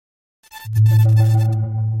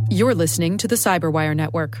You're listening to the Cyberwire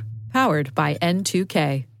Network, powered by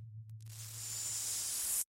N2K.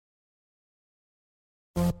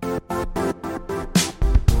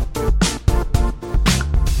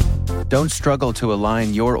 Don't struggle to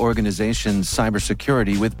align your organization's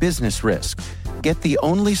cybersecurity with business risk. Get the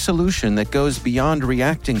only solution that goes beyond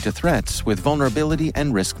reacting to threats with vulnerability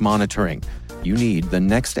and risk monitoring. You need the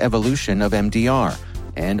next evolution of MDR,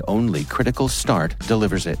 and only Critical Start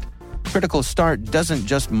delivers it. Critical Start doesn't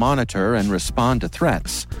just monitor and respond to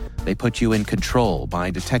threats. They put you in control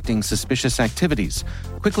by detecting suspicious activities,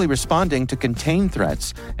 quickly responding to contain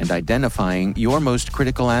threats, and identifying your most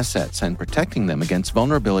critical assets and protecting them against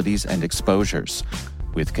vulnerabilities and exposures.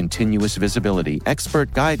 With continuous visibility,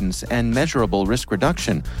 expert guidance, and measurable risk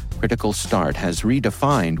reduction, Critical Start has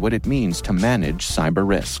redefined what it means to manage cyber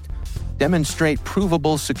risk. Demonstrate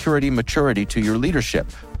provable security maturity to your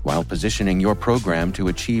leadership while positioning your program to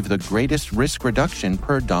achieve the greatest risk reduction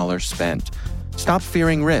per dollar spent. Stop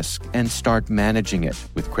fearing risk and start managing it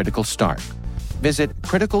with Critical Start. Visit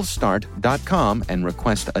criticalstart.com and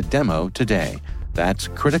request a demo today. That's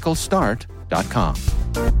criticalstart.com.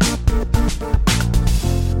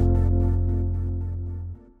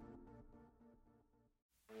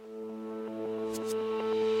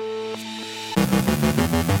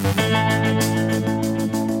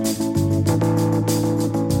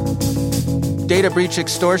 Data breach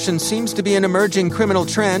extortion seems to be an emerging criminal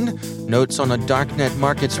trend. Notes on a darknet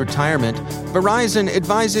market's retirement. Verizon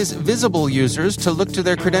advises visible users to look to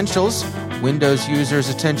their credentials. Windows users'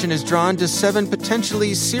 attention is drawn to 7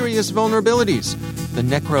 potentially serious vulnerabilities. The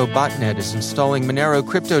Necro botnet is installing Monero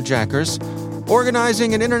cryptojackers.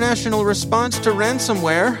 Organizing an international response to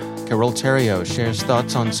ransomware. Carol Theriault shares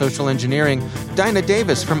thoughts on social engineering. Dinah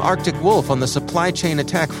Davis from Arctic Wolf on the supply chain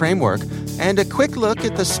attack framework. And a quick look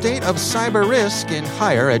at the state of cyber risk in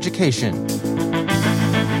higher education.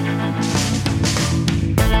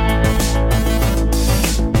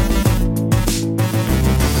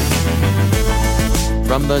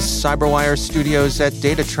 From the Cyberwire studios at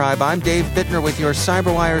Data Tribe, I'm Dave Bittner with your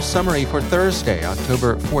Cyberwire summary for Thursday,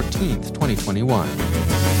 October 14th, 2021.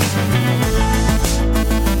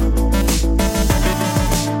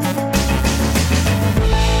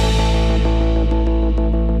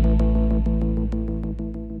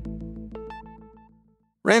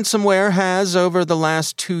 Ransomware has, over the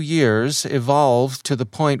last 2 years, evolved to the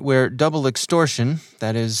point where double extortion,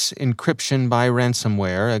 that is, encryption by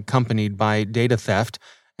ransomware accompanied by data theft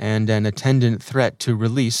and an attendant threat to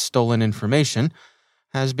release stolen information,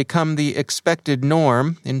 has become the expected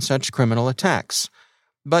norm in such criminal attacks.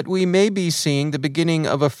 But we may be seeing the beginning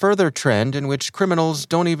of a further trend in which criminals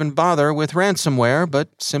don't even bother with ransomware but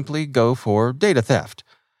simply go for data theft.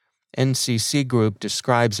 NCC Group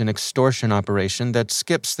describes an extortion operation that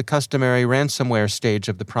skips the customary ransomware stage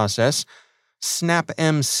of the process.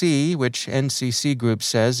 SnapMC, which NCC Group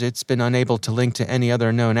says it's been unable to link to any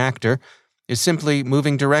other known actor, is simply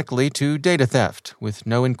moving directly to data theft with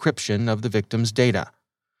no encryption of the victim's data.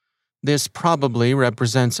 This probably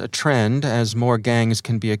represents a trend as more gangs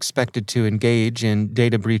can be expected to engage in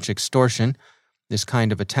data breach extortion. This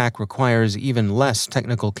kind of attack requires even less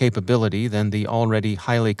technical capability than the already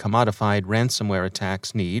highly commodified ransomware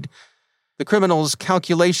attacks need. The criminals'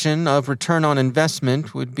 calculation of return on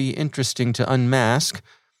investment would be interesting to unmask.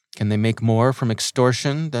 Can they make more from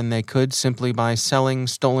extortion than they could simply by selling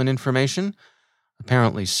stolen information?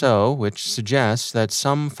 Apparently so, which suggests that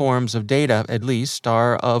some forms of data, at least,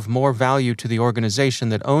 are of more value to the organization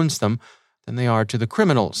that owns them than they are to the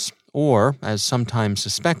criminals, or, as sometimes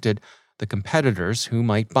suspected, the competitors who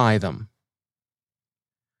might buy them.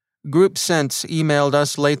 GroupSense emailed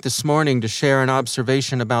us late this morning to share an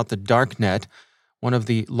observation about the darknet. One of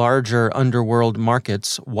the larger underworld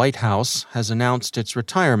markets, White House, has announced its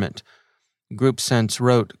retirement. GroupSense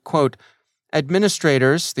wrote, quote,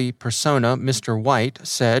 "Administrators, the persona Mr. White,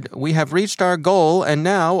 said, 'We have reached our goal, and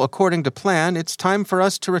now, according to plan, it's time for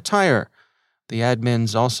us to retire.' The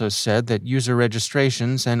admins also said that user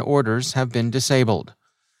registrations and orders have been disabled.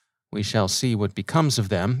 We shall see what becomes of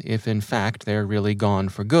them, if in fact they're really gone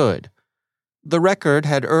for good." The Record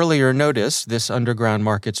had earlier noticed this underground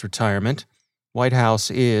market's retirement. White House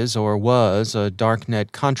is, or was, a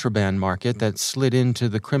darknet contraband market that slid into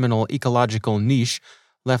the criminal ecological niche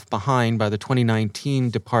left behind by the 2019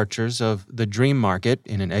 departures of the Dream Market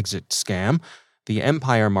in an exit scam, the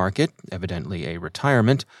Empire Market, evidently a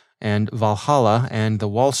retirement, and Valhalla and the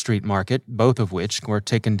Wall Street Market, both of which were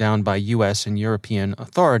taken down by U.S. and European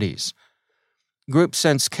authorities.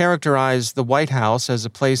 GroupSense characterized the White House as a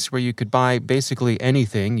place where you could buy basically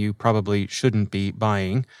anything you probably shouldn't be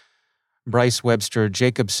buying. Bryce Webster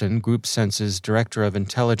Jacobson, GroupSense's Director of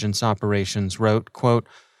Intelligence Operations, wrote, quote,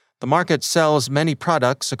 "The market sells many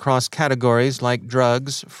products across categories like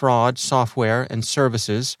drugs, fraud, software, and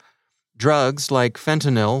services. Drugs like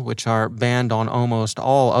fentanyl, which are banned on almost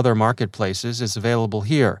all other marketplaces, is available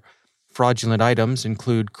here. Fraudulent items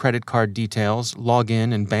include credit card details,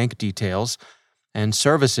 login and bank details, and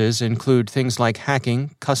services include things like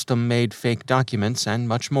hacking, custom-made fake documents, and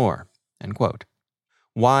much more." End quote.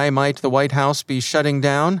 Why might the White House be shutting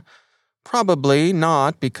down? Probably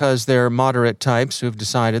not because they're moderate types who've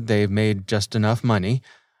decided they've made just enough money.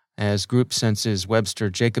 As GroupSense's Webster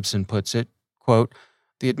Jacobson puts it, quote,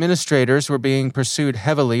 "The administrators were being pursued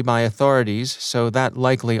heavily by authorities, so that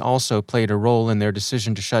likely also played a role in their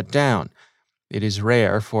decision to shut down. It is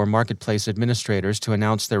rare for marketplace administrators to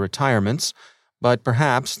announce their retirements, but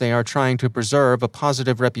perhaps they are trying to preserve a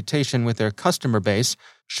positive reputation with their customer base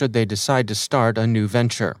should they decide to start a new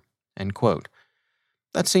venture." End quote.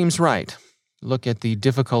 That seems right. Look at the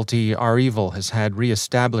difficulty our evil has had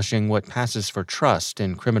reestablishing what passes for trust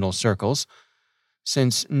in criminal circles.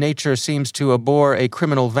 Since nature seems to abhor a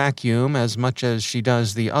criminal vacuum as much as she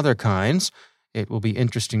does the other kinds, it will be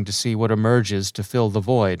interesting to see what emerges to fill the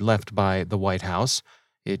void left by the White House.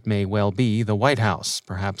 It may well be the White House,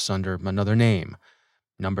 perhaps under another name.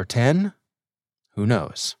 Number 10? Who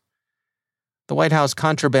knows? The White House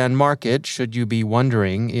contraband market, should you be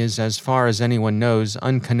wondering, is, as far as anyone knows,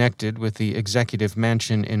 unconnected with the executive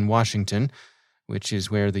mansion in Washington, which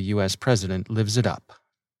is where the U.S. president lives it up.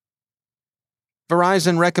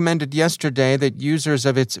 Verizon recommended yesterday that users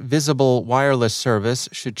of its Visible wireless service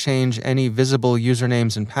should change any visible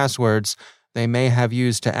usernames and passwords they may have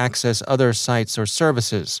used to access other sites or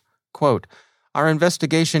services. Quote, "Our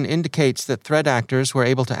investigation indicates that threat actors were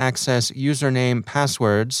able to access username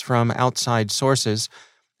passwords from outside sources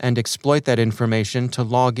and exploit that information to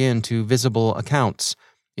log in to Visible accounts.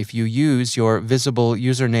 If you use your Visible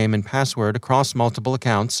username and password across multiple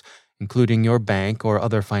accounts, including your bank or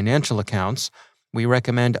other financial accounts, we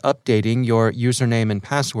recommend updating your username and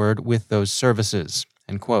password with those services."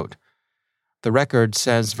 End quote. The record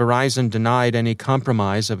says Verizon denied any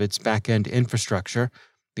compromise of its back-end infrastructure.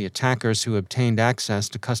 The attackers who obtained access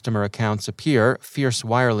to customer accounts appear, Fierce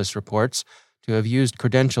Wireless reports, to have used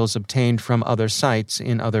credentials obtained from other sites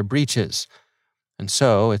in other breaches. And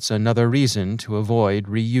so it's another reason to avoid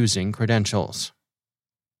reusing credentials.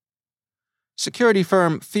 Security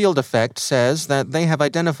firm Field Effect says that they have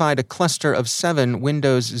identified a cluster of 7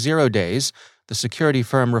 Windows 0 days the security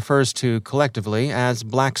firm refers to collectively as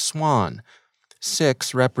Black Swan.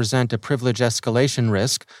 6 represent a privilege escalation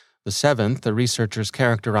risk. The 7th, the researchers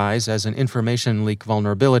characterize as an information leak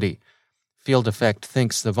vulnerability. Field Effect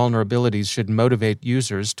thinks the vulnerabilities should motivate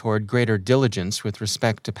users toward greater diligence with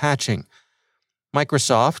respect to patching.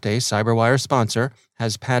 Microsoft, a CyberWire sponsor,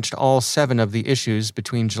 has patched all 7 of the issues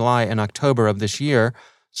between July and October of this year,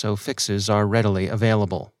 so fixes are readily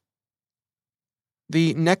available.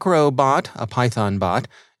 The NecroBot, a Python bot,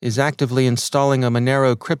 is actively installing a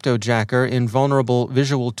Monero cryptojacker in vulnerable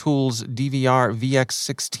Visual Tools DVR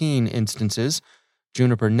VX16 instances,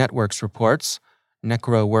 Juniper Networks reports.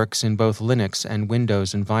 Necro works in both Linux and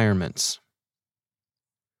Windows environments.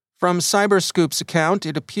 From Cyberscoop's account,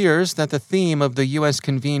 it appears that the theme of the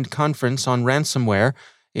U.S.-convened conference on ransomware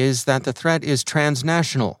is that the threat is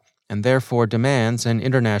transnational and therefore demands an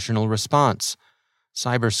international response.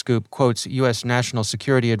 Cyberscoop quotes U.S. National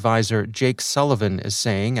Security Advisor Jake Sullivan as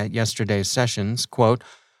saying at yesterday's sessions, quote,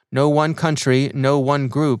 "No one country, no one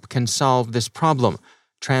group can solve this problem.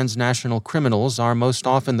 Transnational criminals are most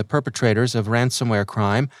often the perpetrators of ransomware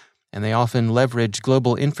crime, and they often leverage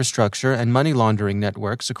global infrastructure and money laundering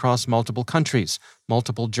networks across multiple countries,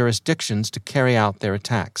 multiple jurisdictions to carry out their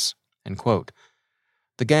attacks." End quote.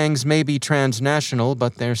 The gangs may be transnational,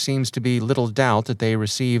 but there seems to be little doubt that they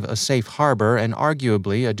receive a safe harbor and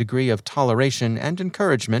arguably a degree of toleration and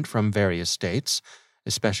encouragement from various states,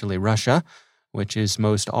 especially Russia, which is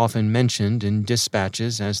most often mentioned in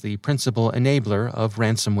dispatches as the principal enabler of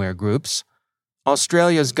ransomware groups.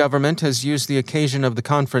 Australia's government has used the occasion of the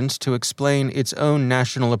conference to explain its own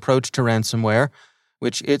national approach to ransomware,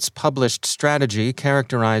 which its published strategy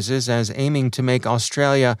characterizes as aiming to make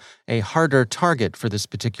Australia a harder target for this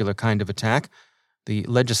particular kind of attack. The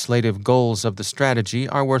legislative goals of the strategy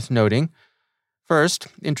are worth noting. First,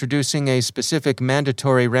 introducing a specific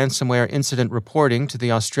mandatory ransomware incident reporting to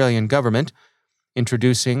the Australian government,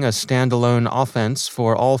 introducing a standalone offense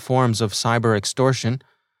for all forms of cyber extortion,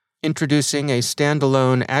 introducing a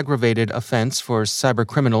standalone aggravated offense for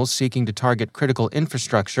cybercriminals seeking to target critical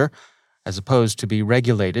infrastructure, as opposed to be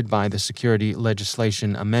regulated by the Security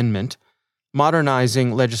Legislation Amendment,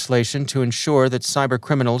 modernizing legislation to ensure that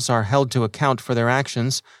cybercriminals are held to account for their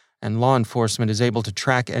actions and law enforcement is able to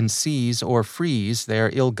track and seize or freeze their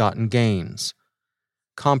ill-gotten gains.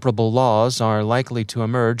 Comparable laws are likely to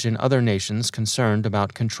emerge in other nations concerned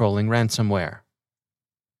about controlling ransomware.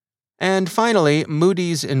 And finally,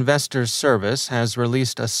 Moody's Investors Service has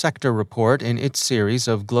released a sector report in its series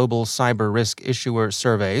of global cyber risk issuer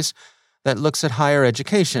surveys that looks at higher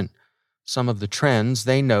education. Some of the trends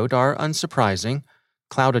they note are unsurprising.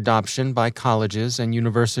 Cloud adoption by colleges and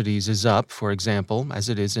universities is up, for example, as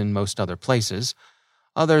it is in most other places.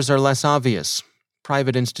 Others are less obvious.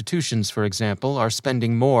 Private institutions, for example, are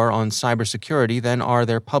spending more on cybersecurity than are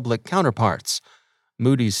their public counterparts.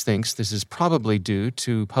 Moody's thinks this is probably due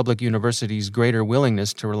to public universities' greater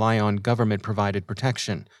willingness to rely on government-provided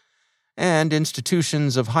protection. And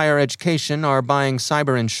institutions of higher education are buying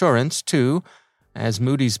cyber insurance, too. As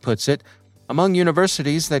Moody's puts it, among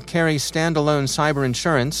universities that carry standalone cyber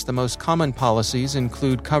insurance, the most common policies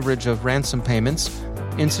include coverage of ransom payments,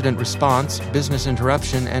 incident response, business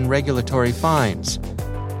interruption, and regulatory fines.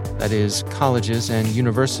 That is, colleges and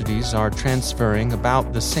universities are transferring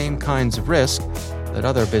about the same kinds of risk that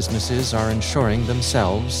other businesses are insuring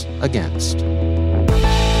themselves against.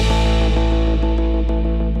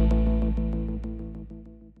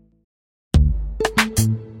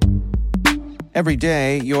 Every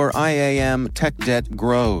day, your IAM tech debt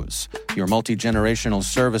grows. Your multi-generational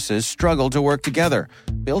services struggle to work together.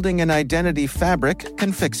 Building an identity fabric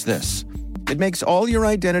can fix this. It makes all your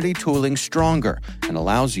identity tooling stronger and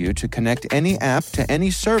allows you to connect any app to any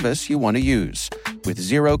service you want to use, with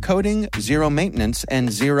zero coding, zero maintenance,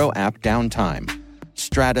 and zero app downtime.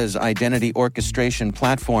 Strata's identity orchestration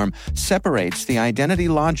platform separates the identity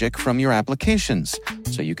logic from your applications,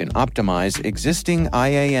 so you can optimize existing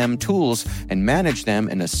IAM tools and manage them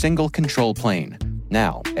in a single control plane.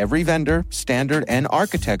 Now, every vendor, standard, and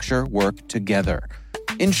architecture work together.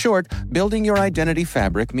 In short, building your identity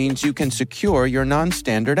fabric means you can secure your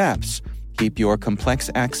non-standard apps, keep your complex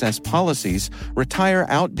access policies, retire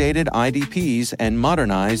outdated IDPs, and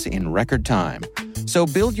modernize in record time. So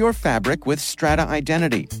build your fabric with Strata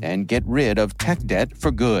Identity and get rid of tech debt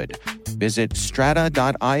for good. Visit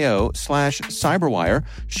strata.io/cyberwire,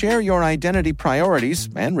 share your identity priorities,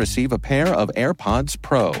 and receive a pair of AirPods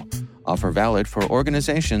Pro. Offer valid for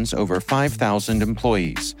organizations over 5,000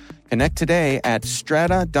 employees. Connect today at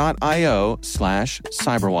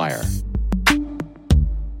strata.io/cyberwire.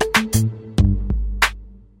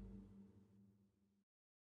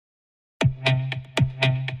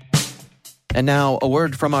 And now, a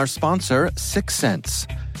word from our sponsor, 6sense.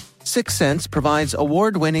 6sense provides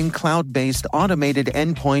award-winning cloud-based automated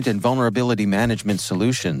endpoint and vulnerability management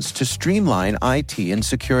solutions to streamline IT and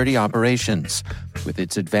security operations. With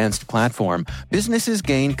its advanced platform, businesses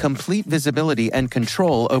gain complete visibility and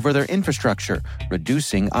control over their infrastructure,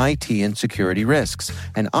 reducing IT and security risks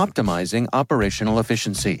and optimizing operational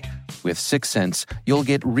efficiency. With 6sense, you'll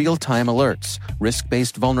get real-time alerts,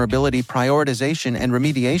 risk-based vulnerability prioritization and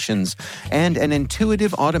remediations, and an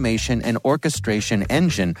intuitive automation and orchestration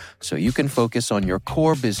engine so you can focus on your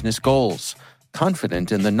core business goals,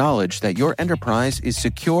 confident in the knowledge that your enterprise is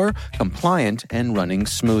secure, compliant, and running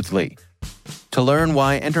smoothly. To learn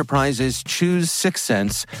why enterprises choose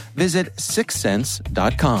 6sense, visit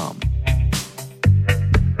 6sense.com.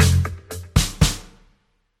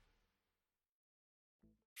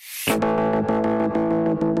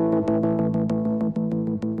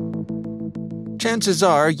 Chances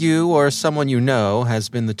are you or someone you know has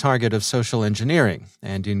been the target of social engineering,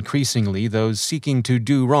 and increasingly those seeking to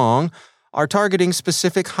do wrong are targeting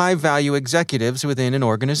specific high-value executives within an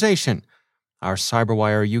organization. Our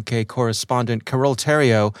CyberWire UK correspondent Carol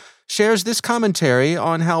Theriault shares this commentary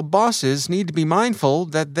on how bosses need to be mindful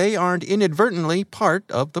that they aren't inadvertently part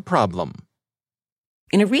of the problem.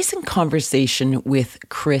 In a recent conversation with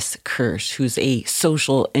Chris Kirsch, who's a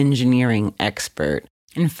social engineering expert,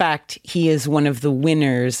 in fact, he is one of the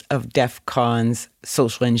winners of DEF CON's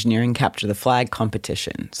social engineering capture the flag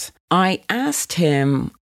competitions. I asked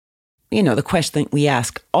him, the question that we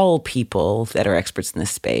ask all people that are experts in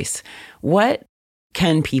this space, what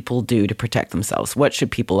can people do to protect themselves? What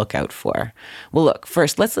should people look out for? Well, look,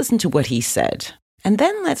 first, let's listen to what he said. And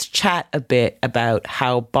then let's chat a bit about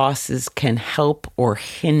how bosses can help or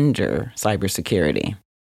hinder cybersecurity.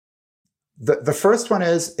 The first one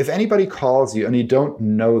is, if anybody calls you and you don't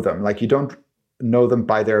know them, like you don't know them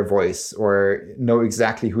by their voice or know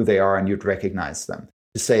exactly who they are and you'd recognize them,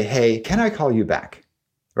 to say, hey, can I call you back?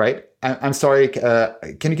 Right? I'm sorry,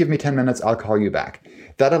 can you give me 10 minutes? I'll call you back.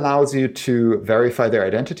 That allows you to verify their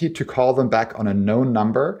identity, to call them back on a known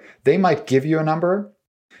number. They might give you a number,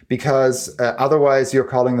 because otherwise you're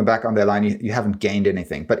calling them back on their line. You haven't gained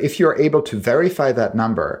anything. But if you're able to verify that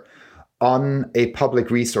number on a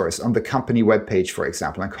public resource, on the company webpage, for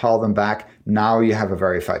example, and call them back, now you have a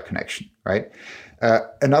verified connection, right?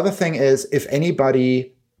 Another thing is if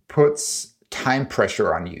anybody puts time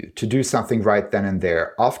pressure on you to do something right then and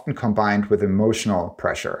there, often combined with emotional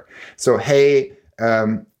pressure. So, hey,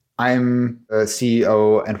 I'm a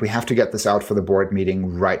CEO and we have to get this out for the board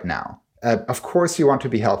meeting right now. Of course, you want to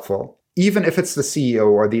be helpful. Even if it's the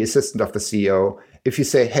CEO or the assistant of the CEO, if you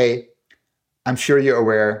say, hey, I'm sure you're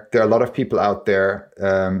aware there are a lot of people out there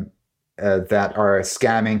that are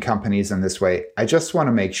scamming companies in this way. I just want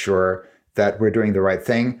to make sure that we're doing the right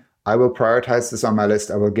thing. I will prioritize this on my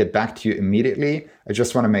list. I will get back to you immediately. I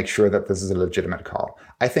just want to make sure that this is a legitimate call.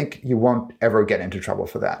 I think you won't ever get into trouble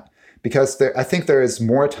for that. Because I think there is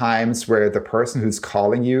more times where the person who's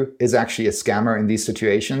calling you is actually a scammer in these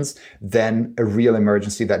situations than a real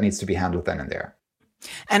emergency that needs to be handled then and there.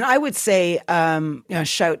 And I would say,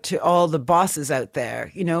 shout to all the bosses out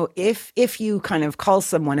there. If you kind of call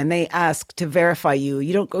someone and they ask to verify you,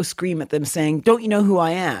 you don't go scream at them saying, "Don't you know who I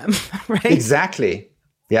am?" Right? Exactly.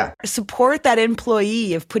 Yeah. Support that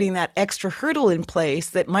employee of putting that extra hurdle in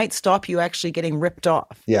place that might stop you actually getting ripped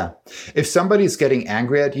off. Yeah. If somebody's getting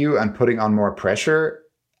angry at you and putting on more pressure,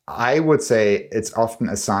 I would say it's often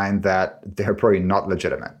a sign that they're probably not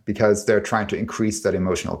legitimate because they're trying to increase that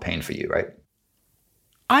emotional pain for you, right?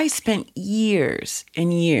 I spent years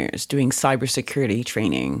and years doing cybersecurity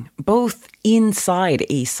training, both inside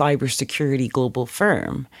a cybersecurity global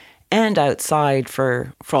firm and outside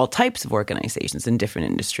for all types of organizations in different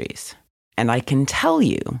industries. And I can tell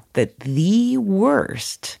you that the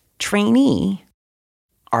worst trainee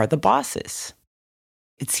are the bosses.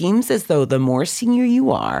 It seems as though the more senior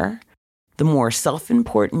you are, the more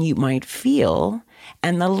self-important you might feel,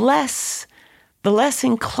 and the less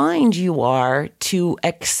inclined you are to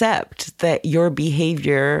accept that your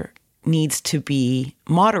behavior needs to be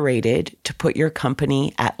moderated to put your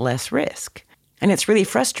company at less risk. And it's really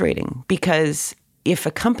frustrating because if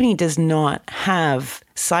a company does not have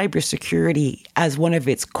cybersecurity as one of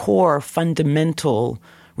its core fundamental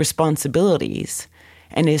responsibilities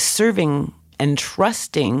and is serving and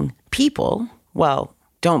trusting people, well,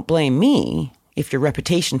 don't blame me if your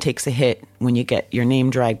reputation takes a hit when you get your name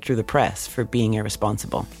dragged through the press for being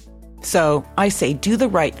irresponsible. So I say do the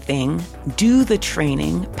right thing, do the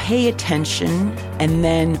training, pay attention, and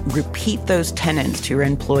then repeat those tenets to your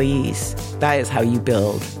employees. That is how you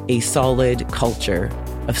build a solid culture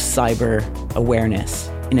of cyber awareness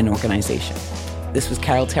in an organization. This was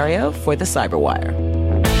Carol Theriault for the Cyberwire.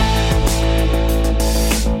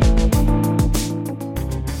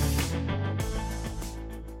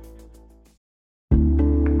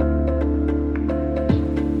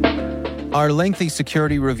 Are lengthy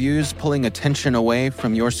security reviews pulling attention away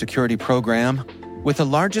from your security program? With the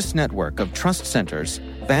largest network of trust centers,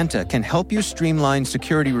 Vanta can help you streamline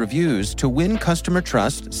security reviews to win customer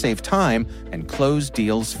trust, save time, and close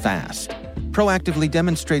deals fast. Proactively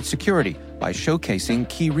demonstrate security by showcasing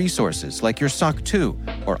key resources like your SOC 2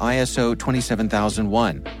 or ISO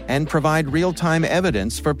 27001 and provide real-time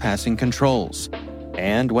evidence for passing controls.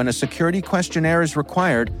 And when a security questionnaire is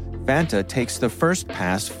required, Vanta takes the first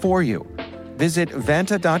pass for you. Visit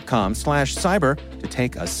vanta.com/cyber to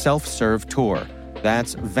take a self-serve tour.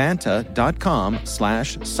 That's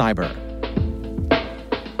vanta.com/cyber.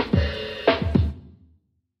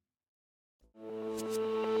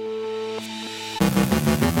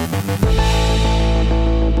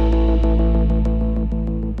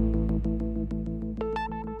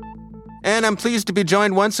 And I'm pleased to be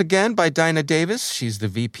joined once again by Dinah Davis. She's the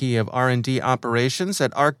VP of R&D Operations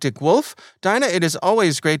at Arctic Wolf. Dinah, it is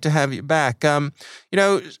always great to have you back.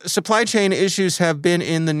 Supply chain issues have been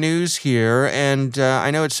in the news here, and I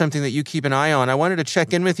know it's something that you keep an eye on. I wanted to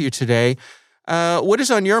check in with you today. What is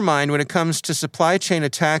on your mind when it comes to supply chain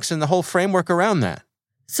attacks and the whole framework around that?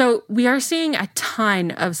 So we are seeing a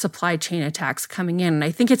ton of supply chain attacks coming in, and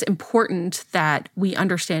I think it's important that we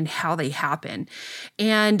understand how they happen.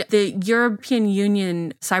 And the European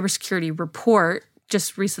Union cybersecurity report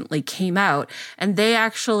just recently came out, and they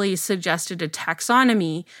actually suggested a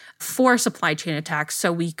taxonomy for supply chain attacks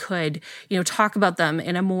so we could, talk about them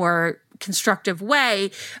in a more constructive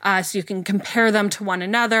way, so you can compare them to one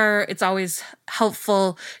another. It's always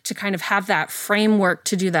helpful to kind of have that framework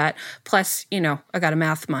to do that. Plus, I got a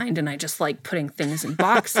math mind and I just like putting things in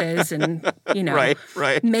boxes and,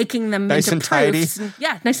 right. making them nice into and proofs. tidy.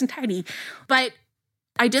 Yeah, nice and tidy. But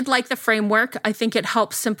I did like the framework. I think it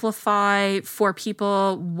helps simplify for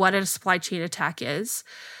people what a supply chain attack is.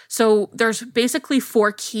 So there's basically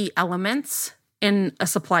 4 key elements in a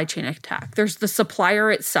supply chain attack. There's the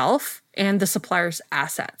supplier itself and the supplier's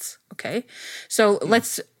assets. Okay. So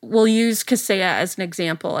we'll use Kaseya as an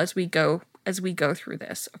example as we go through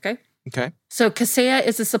this. Okay. Okay. So Kaseya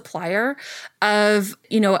is a supplier of,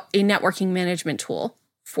 a networking management tool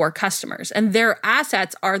for customers, and their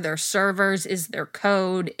assets are their servers, is their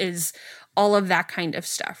code, is all of that kind of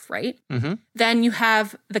stuff, right? Mm-hmm. Then you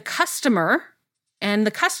have the customer and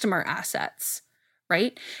the customer assets,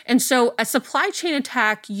 right? And so a supply chain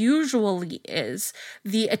attack usually is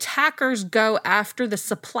the attackers go after the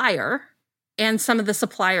supplier and some of the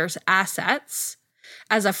supplier's assets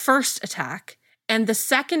as a first attack. And the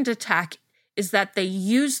second attack is that they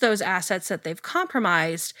use those assets that they've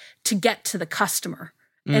compromised to get to the customer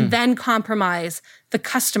and then compromise the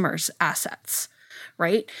customer's assets,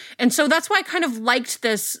 right? And so that's why I kind of liked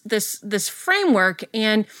this framework.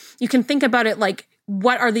 And you can think about it like,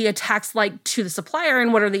 what are the attacks like to the supplier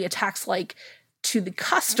and what are the attacks like to the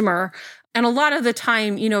customer? And a lot of the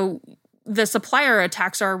time, the supplier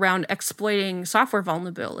attacks are around exploiting software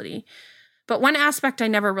vulnerability. But one aspect I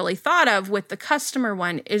never really thought of with the customer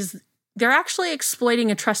one is they're actually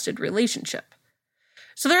exploiting a trusted relationship.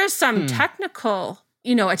 So there is some technical,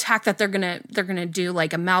 attack that they're gonna do,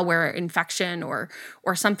 like a malware infection or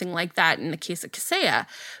something like that in the case of Kaseya.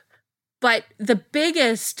 But the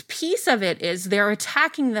biggest piece of it is they're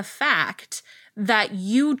attacking the fact that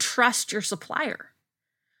you trust your supplier.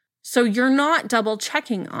 So you're not double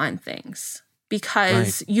checking on things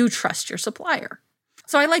because you trust your supplier.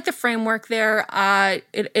 So I like the framework there.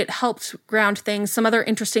 It helped ground things. Some other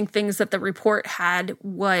interesting things that the report had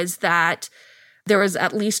was that there was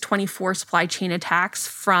at least 24 supply chain attacks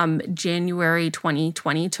from January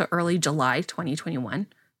 2020 to early July 2021.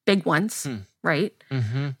 Big ones, right?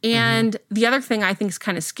 Mm-hmm. And the other thing I think is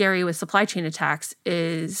kind of scary with supply chain attacks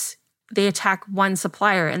is they attack one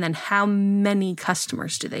supplier and then how many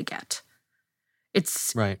customers do they get?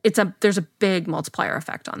 There's a big multiplier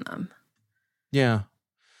effect on them. Yeah.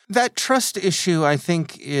 That trust issue, I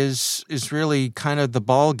think, is really kind of the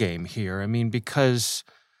ball game here. I mean, because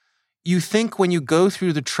you think when you go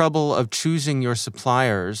through the trouble of choosing your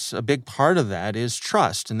suppliers, a big part of that is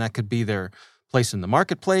trust, and that could be their place in the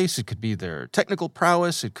marketplace, it could be their technical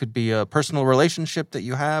prowess, it could be a personal relationship that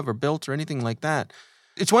you have or built or anything like that.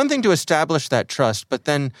 It's one thing to establish that trust, but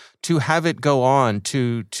then to have it go on,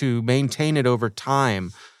 to maintain it over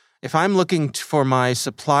time. If I'm looking for my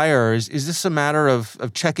suppliers, is this a matter of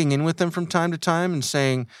checking in with them from time to time and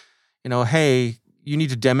saying, hey, you need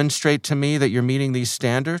to demonstrate to me that you're meeting these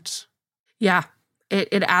standards? Yeah,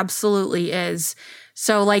 it absolutely is.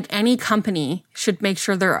 So like any company should make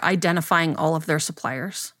sure they're identifying all of their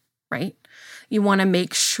suppliers, right? You want to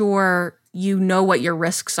make sure you know what your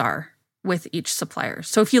risks are with each supplier.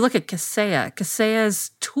 So if you look at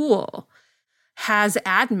Kaseya's tool has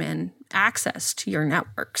admin access to your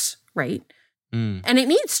networks, right? And it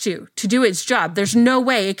needs to do its job. There's no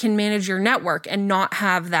way it can manage your network and not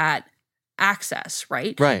have that access,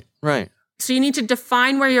 right? Right. So you need to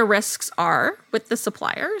define where your risks are with the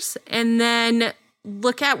suppliers and then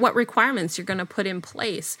look at what requirements you're going to put in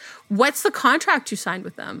place. What's the contract you signed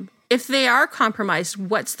with them? If they are compromised,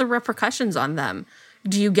 what's the repercussions on them?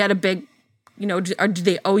 Do you get a big, or do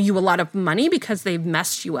they owe you a lot of money because they've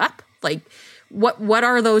messed you up? Like, what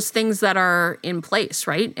are those things that are in place,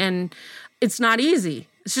 right? And it's not easy.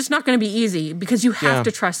 It's just not going to be easy because you have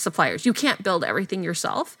to trust suppliers. You can't build everything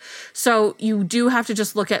yourself. So you do have to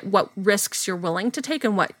just look at what risks you're willing to take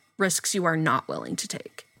and what risks you are not willing to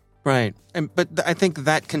take. Right. But I think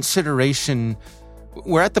that consideration,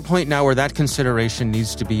 we're at the point now where that consideration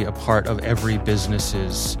needs to be a part of every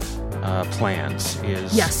business's plans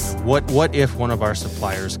is what if one of our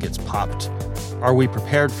suppliers gets popped? Are we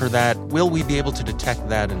prepared for that? Will we be able to detect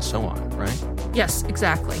that and so on, right? Yes,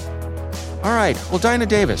 exactly. All right. Well, Dinah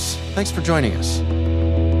Davis, thanks for joining us.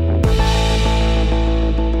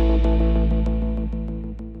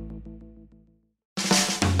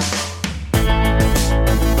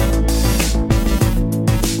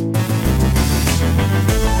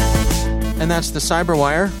 And that's the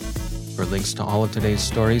Cyberwire. For links to all of today's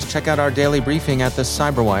stories, check out our daily briefing at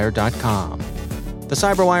thecyberwire.com. The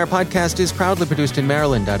Cyberwire podcast is proudly produced in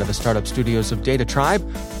Maryland out of the startup studios of Data Tribe,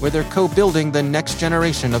 where they're co-building the next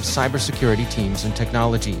generation of cybersecurity teams and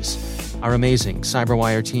technologies. Our amazing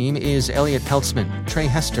Cyberwire team is Elliot Peltzman, Trey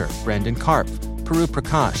Hester, Brandon Karpf, Puru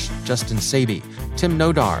Prakash, Justin Sabi, Tim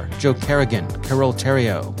Nodar, Joe Kerrigan, Carol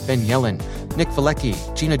Terrio, Ben Yellen, Nick Valecki,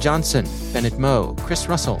 Gina Johnson, Bennett Moe, Chris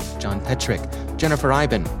Russell, John Petrick, Jennifer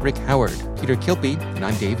Iben, Rick Howard, Peter Kilpie, and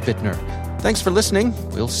I'm Dave Bittner. Thanks for listening.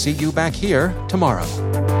 We'll see you back here tomorrow.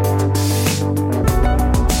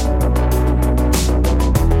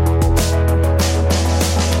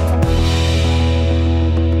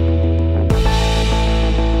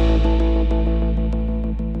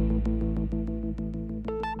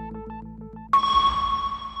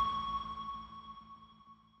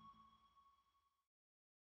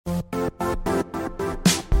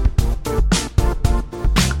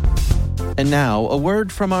 And now, a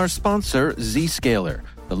word from our sponsor, Zscaler,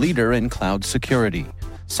 the leader in cloud security.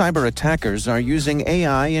 Cyber attackers are using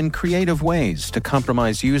AI in creative ways to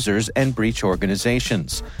compromise users and breach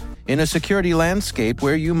organizations. In a security landscape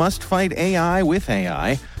where you must fight AI with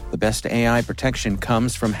AI, the best AI protection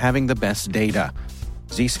comes from having the best data.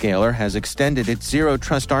 Zscaler has extended its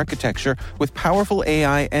zero-trust architecture with powerful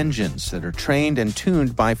AI engines that are trained and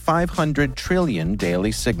tuned by 500 trillion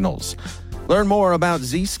daily signals. Learn more about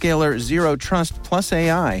Zscaler Zero Trust Plus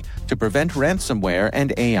AI to prevent ransomware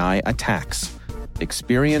and AI attacks.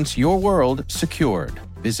 Experience your world secured.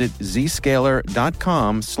 Visit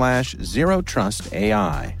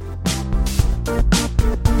zscaler.com/zerotrustai.